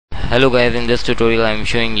Hello guys, in this tutorial I am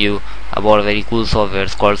showing you about a very cool software.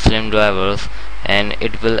 It's called Slim Drivers, and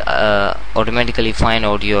it will automatically find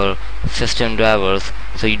out your system drivers,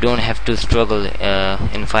 so you don't have to struggle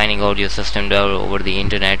in finding out your system driver over the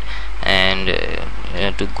internet and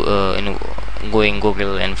going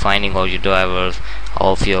Google and finding out your drivers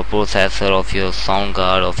of your processor, of your sound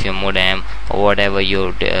card, of your modem, or whatever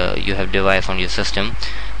you have device on your system.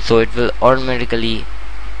 So it will automatically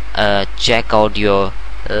check out your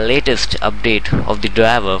latest update of the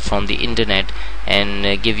driver from the internet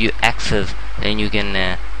and give you access. Then you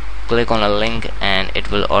can click on a link and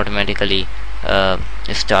it will automatically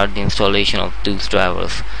start the installation of those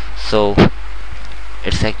drivers. So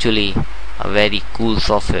it's actually a very cool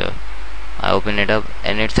software. I open it up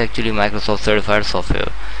and it's actually Microsoft certified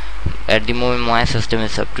software. At the moment my system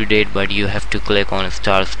is up to date, but you have to click on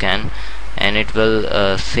start scan and it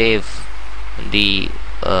will save the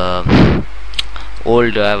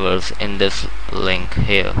old drivers in this link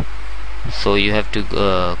here. So you have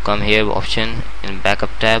to come here, option in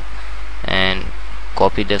backup tab, and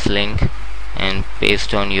copy this link and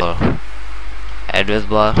paste on your address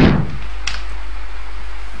bar.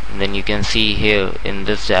 Then you can see here in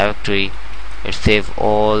this directory it saves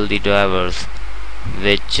all the drivers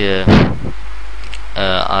which are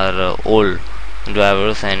old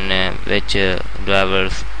drivers, and which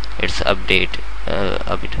drivers it's update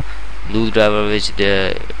those driver which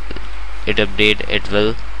it update, it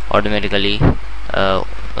will automatically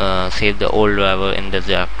save the old driver in this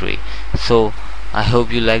directory. So I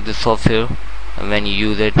hope you like the software when you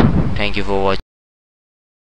use it. Thank you for watching.